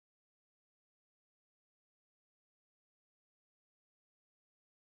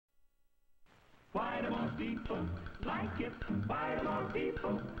people like it. Why do more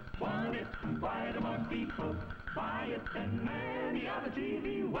people want it? Why do more people buy it than many other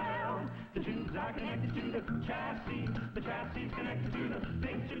TV? Well, the tubes are connected to the chassis is connected to the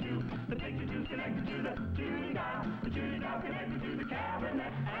picture tube's connected to the tuning dial connected to the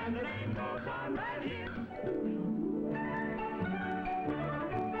cabinet, and the name goes on right here.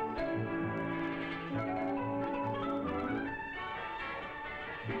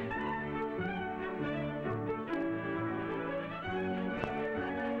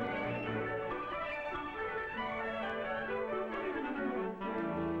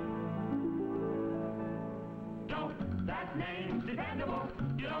 That name's dependable,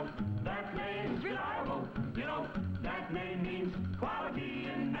 you know, that name's reliable, you know, that name means quality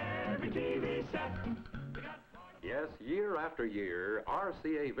in every TV set. Yes, year after year,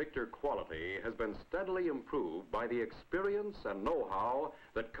 RCA Victor quality has been steadily improved by the experience and know-how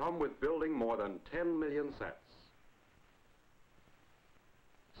that come with building more than 10 million sets.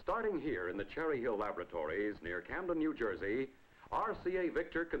 Starting here in the Cherry Hill Laboratories near Camden, New Jersey, RCA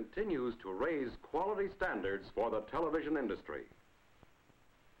Victor continues to raise quality standards for the television industry.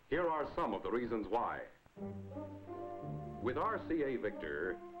 Here are some of the reasons why. With RCA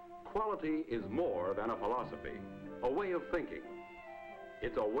Victor, quality is more than a philosophy, a way of thinking.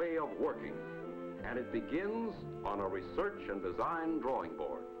 It's a way of working, and it begins on a research and design drawing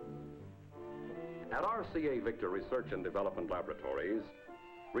board. At RCA Victor Research and Development Laboratories,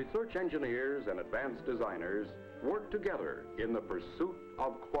 research engineers and advanced designers work together in the pursuit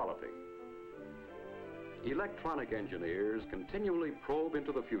of quality. Electronic engineers continually probe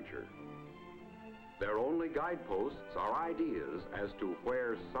into the future. Their only guideposts are ideas as to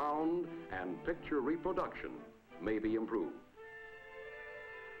where sound and picture reproduction may be improved.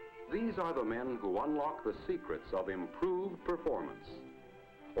 These are the men who unlock the secrets of improved performance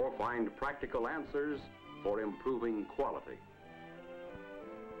or find practical answers for improving quality.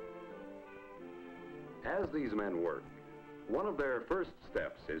 As these men work, one of their first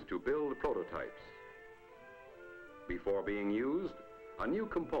steps is to build prototypes. Before being used, a new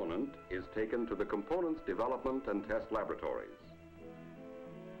component is taken to the components development and test laboratories.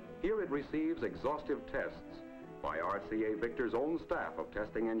 Here it receives exhaustive tests by RCA Victor's own staff of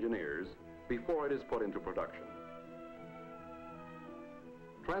testing engineers before it is put into production.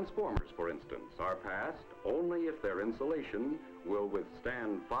 Transformers, for instance, are passed only if their insulation will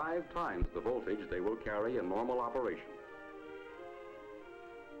withstand 5 times the voltage they will carry in normal operation.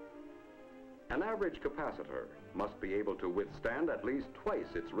 An average capacitor must be able to withstand at least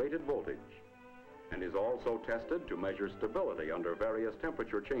twice its rated voltage and is also tested to measure stability under various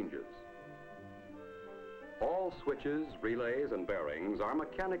temperature changes. All switches, relays, and bearings are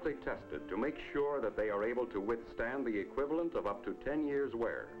mechanically tested to make sure that they are able to withstand the equivalent of up to 10 years'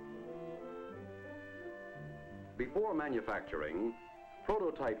 wear. Before manufacturing,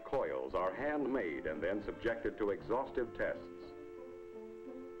 prototype coils are handmade and then subjected to exhaustive tests.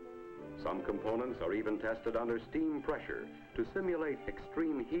 Some components are even tested under steam pressure to simulate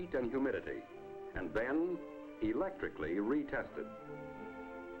extreme heat and humidity, and then electrically retested.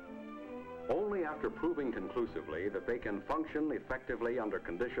 Only after proving conclusively that they can function effectively under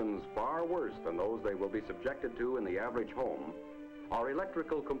conditions far worse than those they will be subjected to in the average home are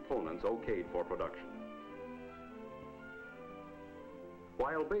electrical components okayed for production.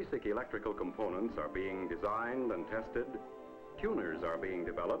 While basic electrical components are being designed and tested, tuners are being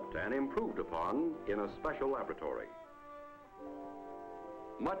developed and improved upon in a special laboratory.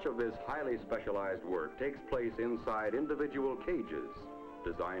 Much of this highly specialized work takes place inside individual cages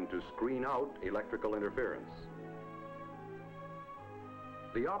designed to screen out electrical interference.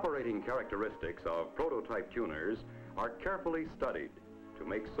 The operating characteristics of prototype tuners are carefully studied to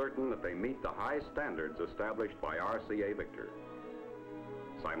make certain that they meet the high standards established by RCA Victor.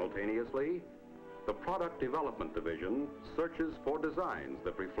 Simultaneously, the Product Development Division searches for designs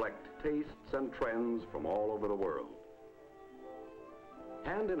that reflect tastes and trends from all over the world.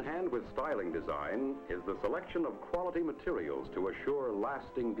 Hand in hand with styling design is the selection of quality materials to assure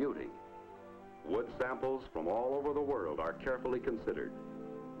lasting beauty. Wood samples from all over the world are carefully considered.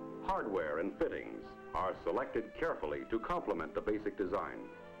 Hardware and fittings are selected carefully to complement the basic design.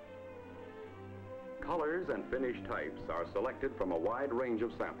 Colors and finish types are selected from a wide range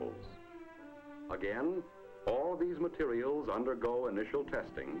of samples. Again, all these materials undergo initial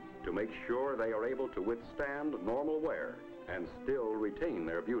testing to make sure they are able to withstand normal wear and still retain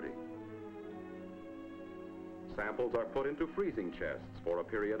their beauty. Samples are put into freezing chests for a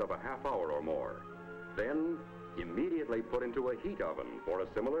period of a half hour or more, then immediately put into a heat oven for a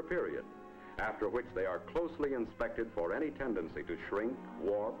similar period, after which they are closely inspected for any tendency to shrink,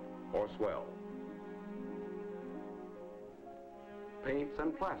 warp, or swell. paints,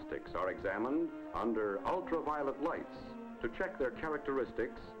 and plastics are examined under ultraviolet lights to check their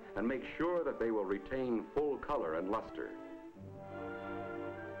characteristics and make sure that they will retain full color and luster.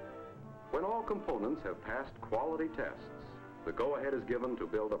 When all components have passed quality tests, the go-ahead is given to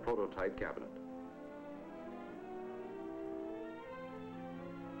build a prototype cabinet.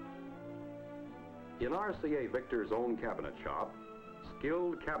 In RCA Victor's own cabinet shop,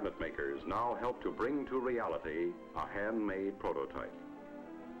 skilled cabinet makers now help to bring to reality a handmade prototype.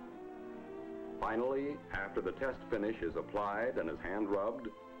 Finally, after the test finish is applied and is hand rubbed,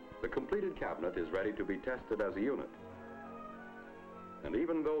 the completed cabinet is ready to be tested as a unit. And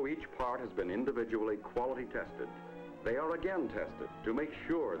even though each part has been individually quality tested, they are again tested to make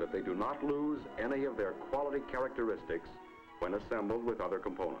sure that they do not lose any of their quality characteristics when assembled with other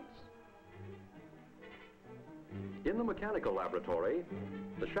components. In the mechanical laboratory,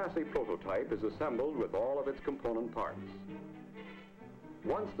 the chassis prototype is assembled with all of its component parts.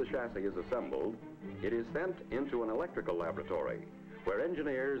 Once the chassis is assembled, it is sent into an electrical laboratory where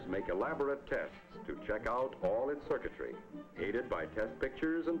engineers make elaborate tests to check out all its circuitry, aided by test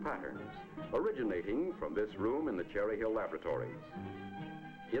pictures and patterns, originating from this room in the Cherry Hill Laboratories.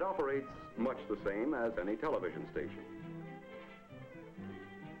 It operates much the same as any television station.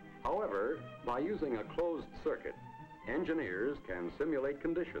 However, by using a closed circuit, engineers can simulate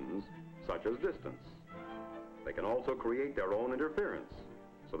conditions such as distance. They can also create their own interference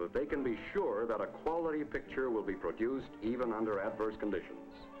so that they can be sure that a quality picture will be produced even under adverse conditions.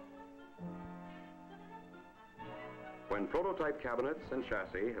 When prototype cabinets and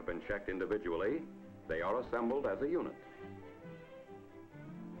chassis have been checked individually, they are assembled as a unit.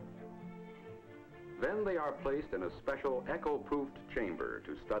 Then they are placed in a special echo-proofed chamber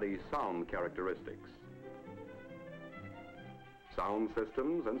to study sound characteristics. Sound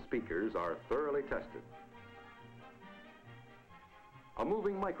systems and speakers are thoroughly tested. A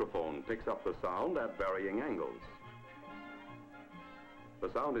moving microphone picks up the sound at varying angles.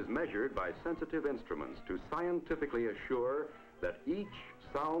 The sound is measured by sensitive instruments to scientifically assure that each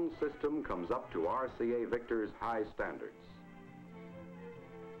sound system comes up to RCA Victor's high standards.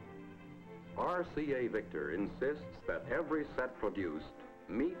 RCA Victor insists that every set produced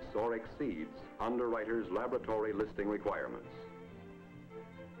meets or exceeds underwriters' laboratory listing requirements.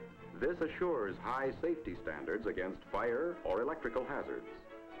 This assures high safety standards against fire or electrical hazards.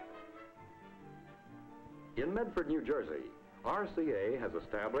 In Medford, New Jersey, RCA has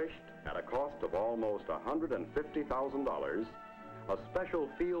established, at a cost of almost $150,000, a special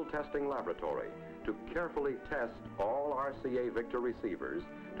field testing laboratory to carefully test all RCA Victor receivers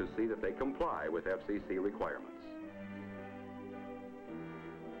to see that they comply with FCC requirements.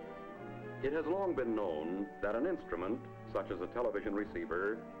 It has long been known that an instrument, such as a television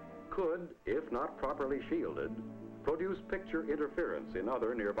receiver, could, if not properly shielded, produce picture interference in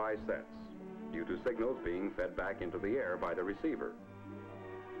other nearby sets due to signals being fed back into the air by the receiver.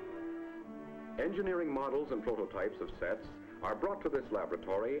 Engineering models and prototypes of sets are brought to this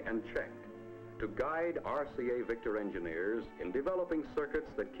laboratory and checked to guide RCA Victor engineers in developing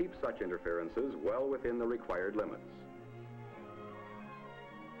circuits that keep such interferences well within the required limits.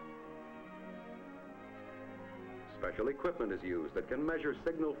 Special equipment is used that can measure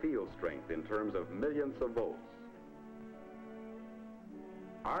signal field strength in terms of millionths of volts.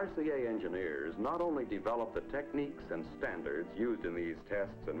 RCA engineers not only develop the techniques and standards used in these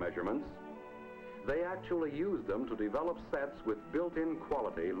tests and measurements, they actually use them to develop sets with built-in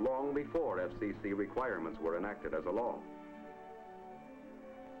quality long before FCC requirements were enacted as a law.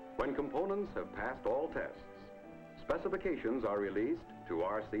 When components have passed all tests, specifications are released to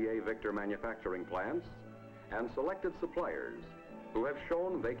RCA Victor manufacturing plants and selected suppliers who have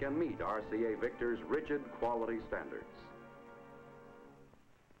shown they can meet RCA Victor's rigid quality standards.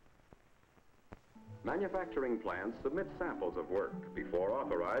 Manufacturing plants submit samples of work before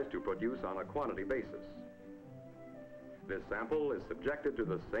authorized to produce on a quantity basis. This sample is subjected to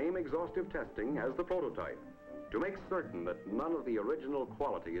the same exhaustive testing as the prototype to make certain that none of the original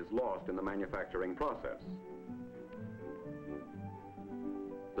quality is lost in the manufacturing process.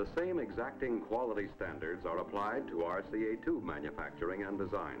 The same exacting quality standards are applied to RCA tube manufacturing and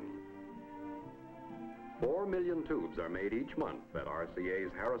design. 4 million tubes are made each month at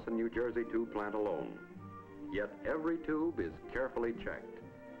RCA's Harrison, New Jersey tube plant alone. Yet every tube is carefully checked.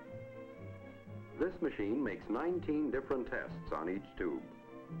 This machine makes 19 different tests on each tube.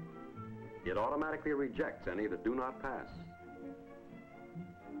 It automatically rejects any that do not pass.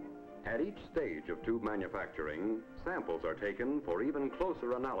 At each stage of tube manufacturing, samples are taken for even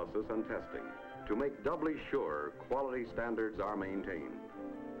closer analysis and testing to make doubly sure quality standards are maintained.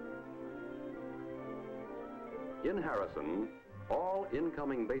 In Harrison, All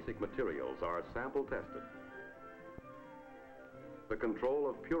incoming basic materials are sample tested. The control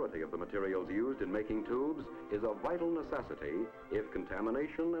of purity of the materials used in making tubes is a vital necessity if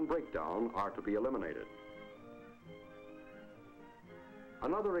contamination and breakdown are to be eliminated.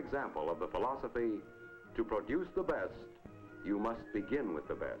 Another example of the philosophy, to produce the best, you must begin with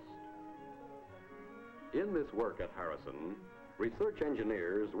the best. In this work at Harrison, research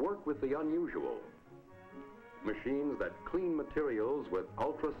engineers work with the unusual. Machines that clean materials with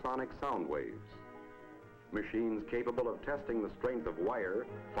ultrasonic sound waves. Machines capable of testing the strength of wire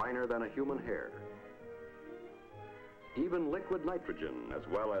finer than a human hair. Even liquid nitrogen, as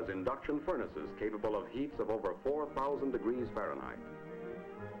well as induction furnaces capable of heats of over 4,000 degrees Fahrenheit.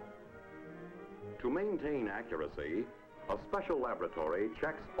 To maintain accuracy, a special laboratory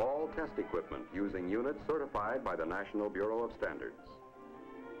checks all test equipment using units certified by the National Bureau of Standards.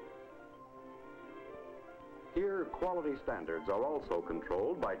 Here, quality standards are also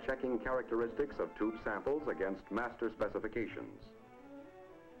controlled by checking characteristics of tube samples against master specifications.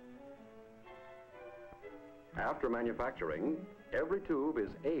 After manufacturing, every tube is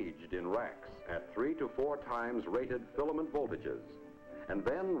aged in racks at 3 to 4 times rated filament voltages, and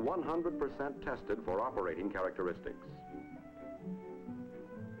then 100% tested for operating characteristics.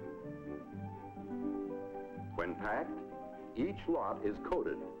 When packed, each lot is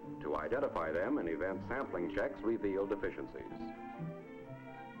coded to identify them in event sampling checks reveal deficiencies.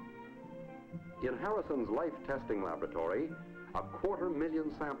 In Harrison's life testing laboratory,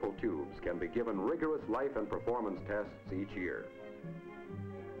 250,000 sample tubes can be given rigorous life and performance tests each year.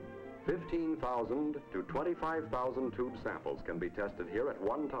 15,000 to 25,000 tube samples can be tested here at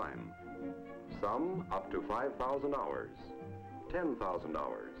one time. Some up to 5,000 hours, 10,000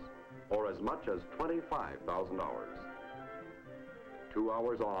 hours, or as much as 25,000 hours. 2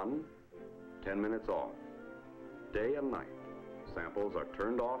 hours on, 10 minutes off. Day and night, samples are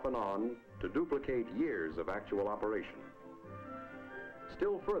turned off and on to duplicate years of actual operation.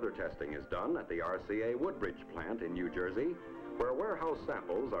 Still further testing is done at the RCA Woodbridge plant in New Jersey, where warehouse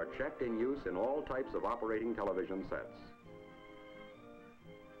samples are checked in use in all types of operating television sets.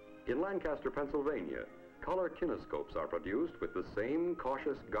 In Lancaster, Pennsylvania, color kinescopes are produced with the same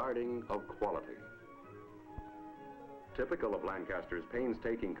cautious guarding of quality. Typical of Lancaster's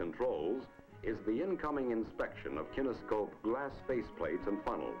painstaking controls is the incoming inspection of kinescope glass faceplates and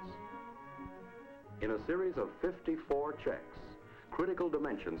funnels. In a series of 54 checks, critical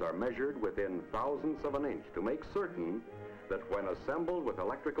dimensions are measured within thousandths of an inch to make certain that when assembled with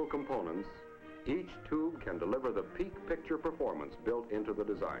electrical components, each tube can deliver the peak picture performance built into the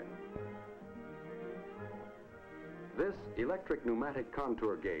design. This electric pneumatic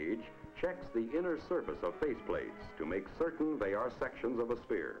contour gauge checks the inner surface of faceplates to make certain they are sections of a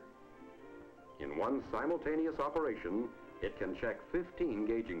sphere. In one simultaneous operation, it can check 15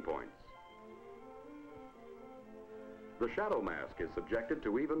 gauging points. The shadow mask is subjected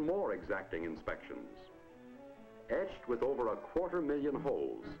to even more exacting inspections. Etched with over 250,000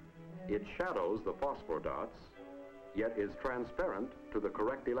 holes, it shadows the phosphor dots, yet is transparent to the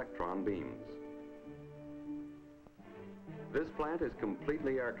correct electron beams. This plant is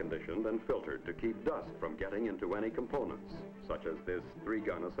completely air-conditioned and filtered to keep dust from getting into any components, such as this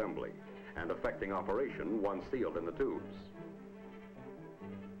 3-gun assembly, and affecting operation once sealed in the tubes.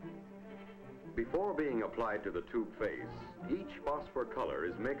 Before being applied to the tube face, each phosphor color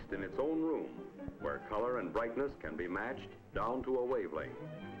is mixed in its own room, where color and brightness can be matched down to a wavelength.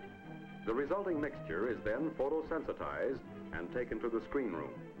 The resulting mixture is then photosensitized and taken to the screen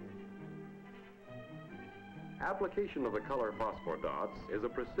room. Application of the color phosphor dots is a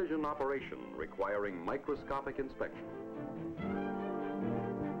precision operation requiring microscopic inspection.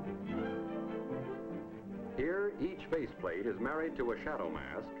 Here, each faceplate is married to a shadow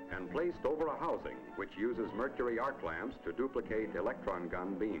mask and placed over a housing which uses mercury arc lamps to duplicate electron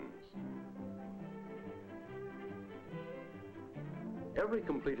gun beams. Every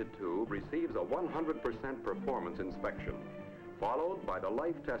completed tube receives a 100% performance inspection, followed by the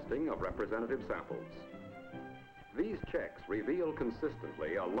life testing of representative samples. These checks reveal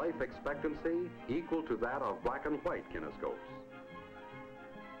consistently a life expectancy equal to that of black and white kinescopes.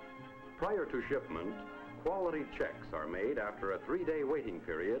 Prior to shipment, quality checks are made after a 3-day waiting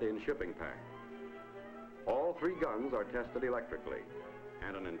period in shipping pack. All 3 guns are tested electrically,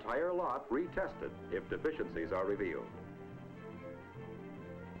 and an entire lot retested if deficiencies are revealed.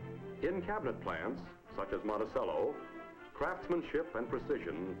 In cabinet plants, such as Monticello, craftsmanship and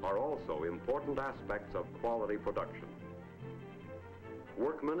precision are also important aspects of quality production.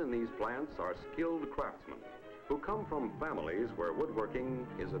 Workmen in these plants are skilled craftsmen who come from families where woodworking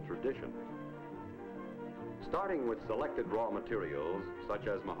is a tradition. Starting with selected raw materials, such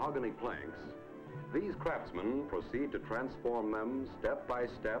as mahogany planks, these craftsmen proceed to transform them step by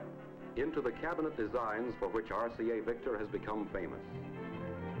step into the cabinet designs for which RCA Victor has become famous.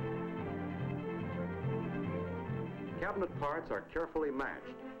 Cabinet parts are carefully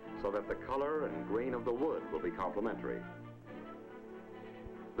matched so that the color and grain of the wood will be complementary.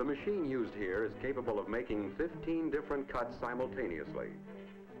 The machine used here is capable of making 15 different cuts simultaneously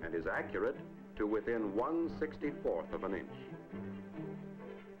and is accurate to within 1/64th of an inch.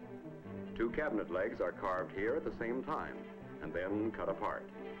 2 cabinet legs are carved here at the same time and then cut apart.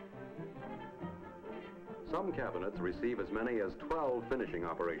 Some cabinets receive as many as 12 finishing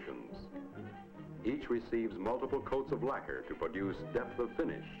operations. Each receives multiple coats of lacquer to produce depth of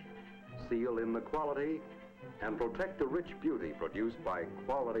finish, seal in the quality, and protect the rich beauty produced by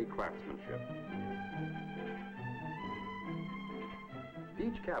quality craftsmanship.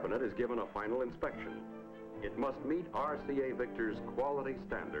 Each cabinet is given a final inspection. It must meet RCA Victor's quality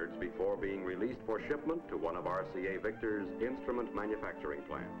standards before being released for shipment to one of RCA Victor's instrument manufacturing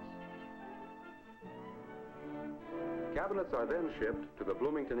plants. Cabinets are then shipped to the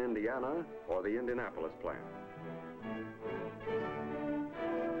Bloomington, Indiana, or the Indianapolis plant.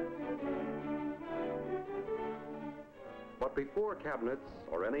 But before cabinets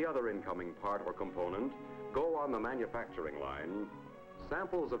or any other incoming part or component go on the manufacturing line,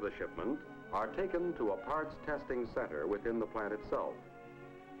 samples of the shipment are taken to a parts testing center within the plant itself.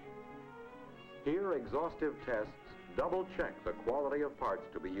 Here, exhaustive tests double-check the quality of parts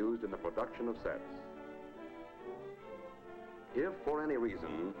to be used in the production of sets. If, for any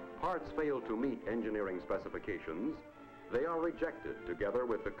reason, parts fail to meet engineering specifications, they are rejected together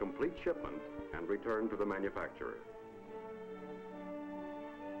with the complete shipment and returned to the manufacturer.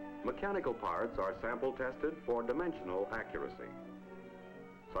 Mechanical parts are sample tested for dimensional accuracy.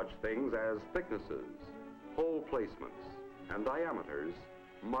 Such things as thicknesses, hole placements, and diameters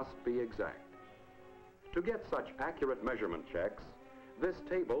must be exact. To get such accurate measurement checks, this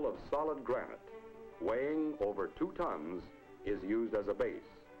table of solid granite, weighing over 2 tons, is used as a base.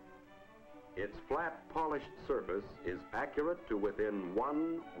 Its flat, polished surface is accurate to within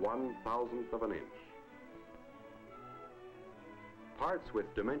 1/1000th of an inch. Parts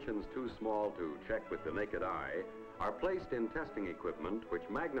with dimensions too small to check with the naked eye are placed in testing equipment which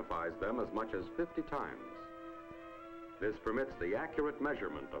magnifies them as much as 50 times. This permits the accurate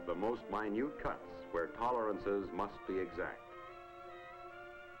measurement of the most minute cuts where tolerances must be exact.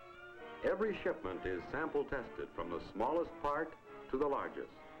 Every shipment is sample tested from the smallest part to the largest.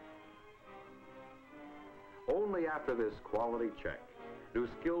 Only after this quality check do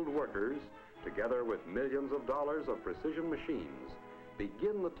skilled workers, together with millions of dollars of precision machines,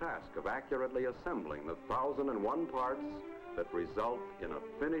 begin the task of accurately assembling the 1,001 parts that result in a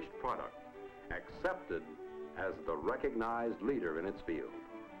finished product, accepted as the recognized leader in its field.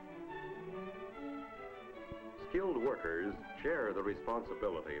 Skilled workers share the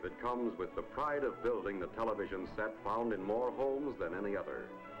responsibility that comes with the pride of building the television set found in more homes than any other,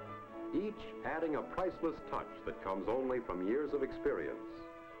 each adding a priceless touch that comes only from years of experience.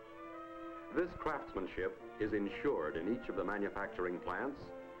 This craftsmanship is ensured in each of the manufacturing plants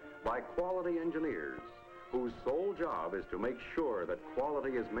by quality engineers whose sole job is to make sure that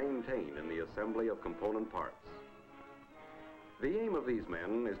quality is maintained in the assembly of component parts. The aim of these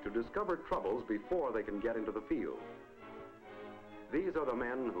men is to discover troubles before they can get into the field. These are the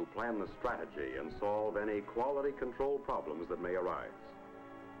men who plan the strategy and solve any quality control problems that may arise.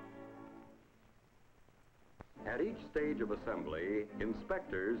 At each stage of assembly,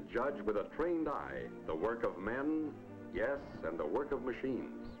 inspectors judge with a trained eye the work of men, yes, and the work of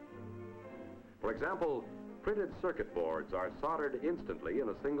machines. For example, printed circuit boards are soldered instantly in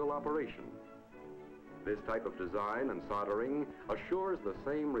a single operation. This type of design and soldering assures the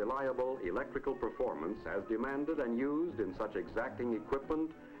same reliable electrical performance as demanded and used in such exacting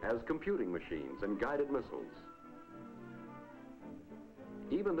equipment as computing machines and guided missiles.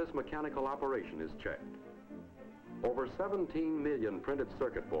 Even this mechanical operation is checked. Over 17 million printed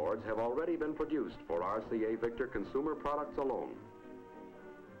circuit boards have already been produced for RCA Victor consumer products alone.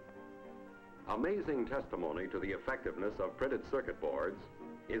 Amazing testimony to the effectiveness of printed circuit boards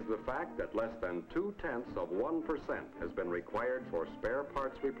is the fact that less than 0.2% has been required for spare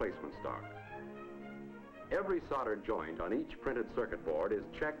parts replacement stock. Every soldered joint on each printed circuit board is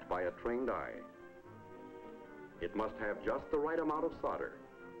checked by a trained eye. It must have just the right amount of solder,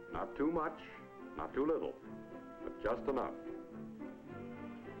 not too much, not too little, but just enough.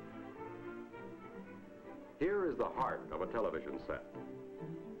 Here is the heart of a television set,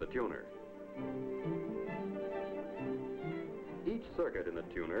 the tuner. Each circuit in the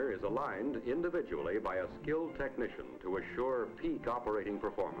tuner is aligned individually by a skilled technician to assure peak operating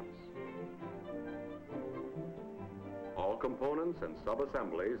performance. All components and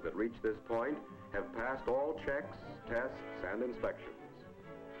sub-assemblies that reach this point have passed all checks, tests, and inspections.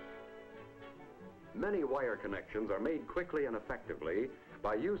 Many wire connections are made quickly and effectively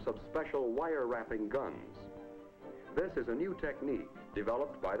by use of special wire wrapping guns. This is a new technique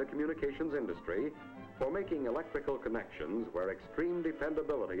developed by the communications industry for making electrical connections where extreme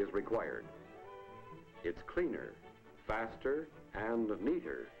dependability is required. It's cleaner, faster, and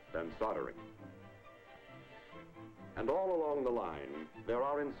neater than soldering. And all along the line, there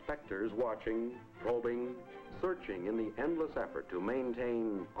are inspectors watching, probing, searching in the endless effort to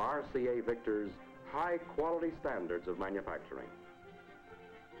maintain RCA Victor's high-quality standards of manufacturing.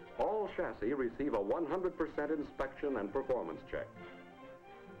 All chassis receive a 100% inspection and performance check.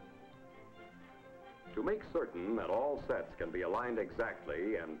 To make certain that all sets can be aligned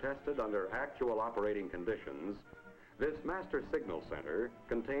exactly and tested under actual operating conditions, this master signal center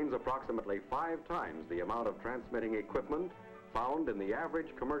contains approximately 5 times the amount of transmitting equipment found in the average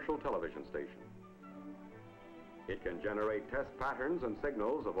commercial television station. It can generate test patterns and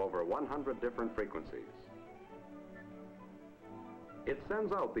signals of over 100 different frequencies. It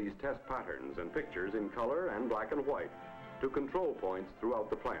sends out these test patterns and pictures in color and black and white to control points throughout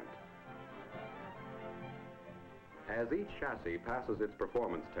the plant. As each chassis passes its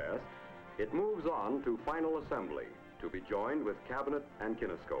performance test, it moves on to final assembly to be joined with cabinet and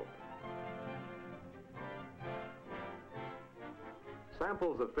kinescope.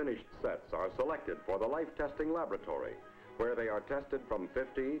 Samples of finished sets are selected for the life testing laboratory, where they are tested from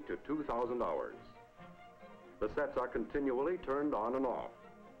 50 to 2,000 hours. The sets are continually turned on and off.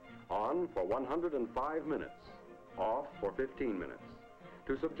 On for 105 minutes, off for 15 minutes,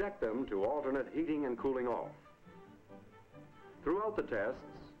 to subject them to alternate heating and cooling off. Throughout the tests,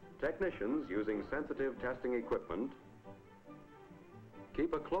 technicians using sensitive testing equipment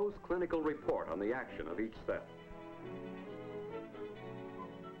keep a close clinical report on the action of each set.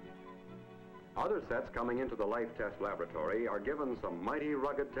 Other sets coming into the life test laboratory are given some mighty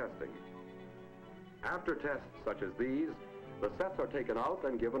rugged testing. After tests such as these, the sets are taken out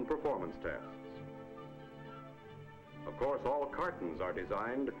and given performance tests. Of course, all cartons are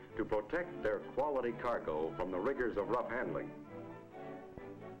designed to protect their quality cargo from the rigors of rough handling.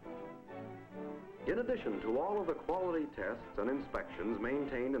 In addition to all of the quality tests and inspections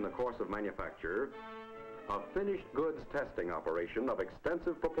maintained in the course of manufacture, a finished goods testing operation of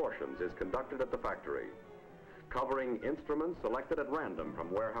extensive proportions is conducted at the factory, covering instruments selected at random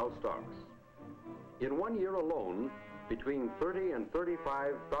from warehouse stocks. In 1 year alone, between 30 and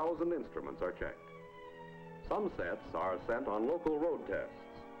 35,000 instruments are checked. Some sets are sent on local road tests.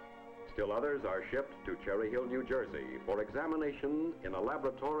 Still others are shipped to Cherry Hill, New Jersey for examination in a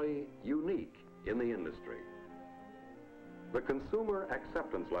laboratory unique in the industry. The Consumer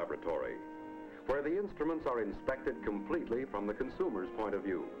Acceptance Laboratory, where the instruments are inspected completely from the consumer's point of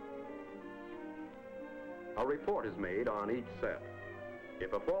view. A report is made on each set.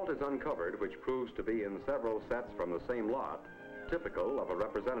 If a fault is uncovered which proves to be in several sets from the same lot, typical of a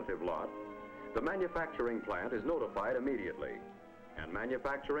representative lot, the manufacturing plant is notified immediately, and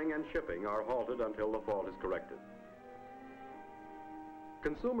manufacturing and shipping are halted until the fault is corrected.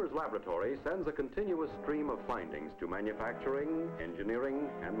 Consumers Laboratory sends a continuous stream of findings to manufacturing, engineering,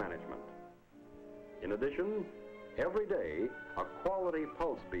 and management. In addition, every day, a quality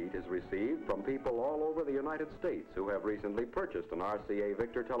pulse beat is received from people all over the United States who have recently purchased an RCA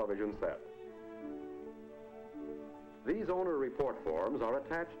Victor television set. These owner report forms are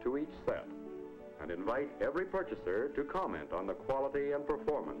attached to each set and invite every purchaser to comment on the quality and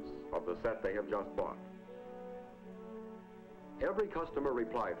performance of the set they have just bought. Every customer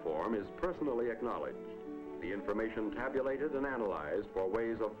reply form is personally acknowledged, the information tabulated and analyzed for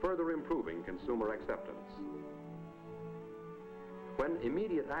ways of further improving consumer acceptance. When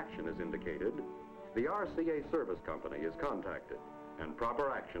immediate action is indicated, the RCA service company is contacted and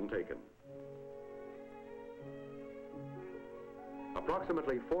proper action taken.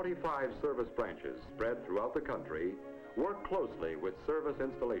 Approximately 45 service branches spread throughout the country work closely with service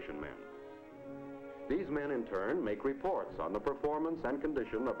installation men. These men, in turn, make reports on the performance and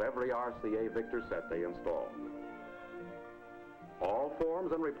condition of every RCA Victor set they install. All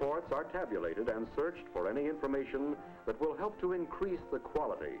forms and reports are tabulated and searched for any information that will help to increase the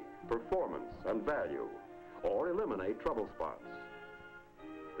quality, performance, and value, or eliminate trouble spots.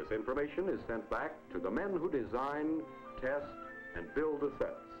 This information is sent back to the men who design, test, and build the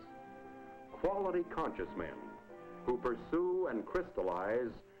sets. Quality-conscious men who pursue and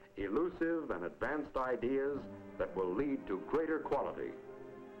crystallize elusive and advanced ideas that will lead to greater quality,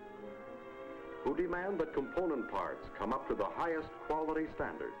 who demand that component parts come up to the highest quality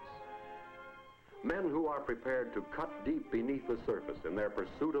standards, men who are prepared to cut deep beneath the surface in their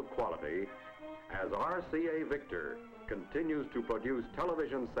pursuit of quality as RCA Victor continues to produce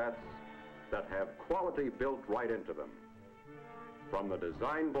television sets that have quality built right into them, from the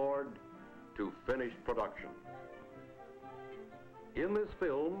design board to finished production. In this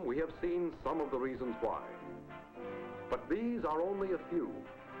film, we have seen some of the reasons why, but these are only a few.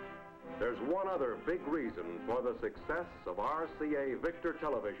 There's one other big reason for the success of RCA Victor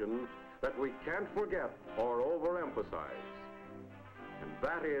Television that we can't forget or overemphasize, and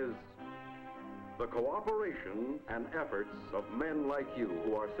that is the cooperation and efforts of men like you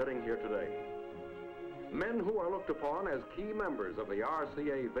who are sitting here today. Men who are looked upon as key members of the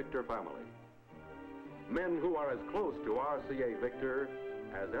RCA Victor family. Men who are as close to RCA Victor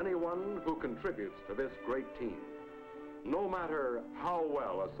as anyone who contributes to this great team. No matter how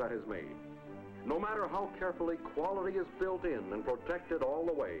well a set is made, no matter how carefully quality is built in and protected all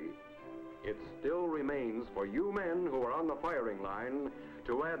the way, it still remains for you men who are on the firing line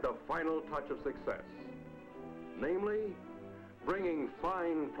to add the final touch of success. Namely, bringing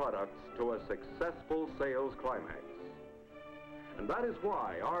fine products to a successful sales climax. And that is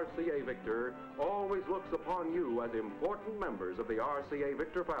why RCA Victor always looks upon you as important members of the RCA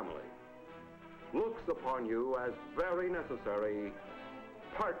Victor family. Looks upon you as very necessary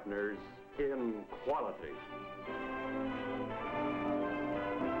partners in quality.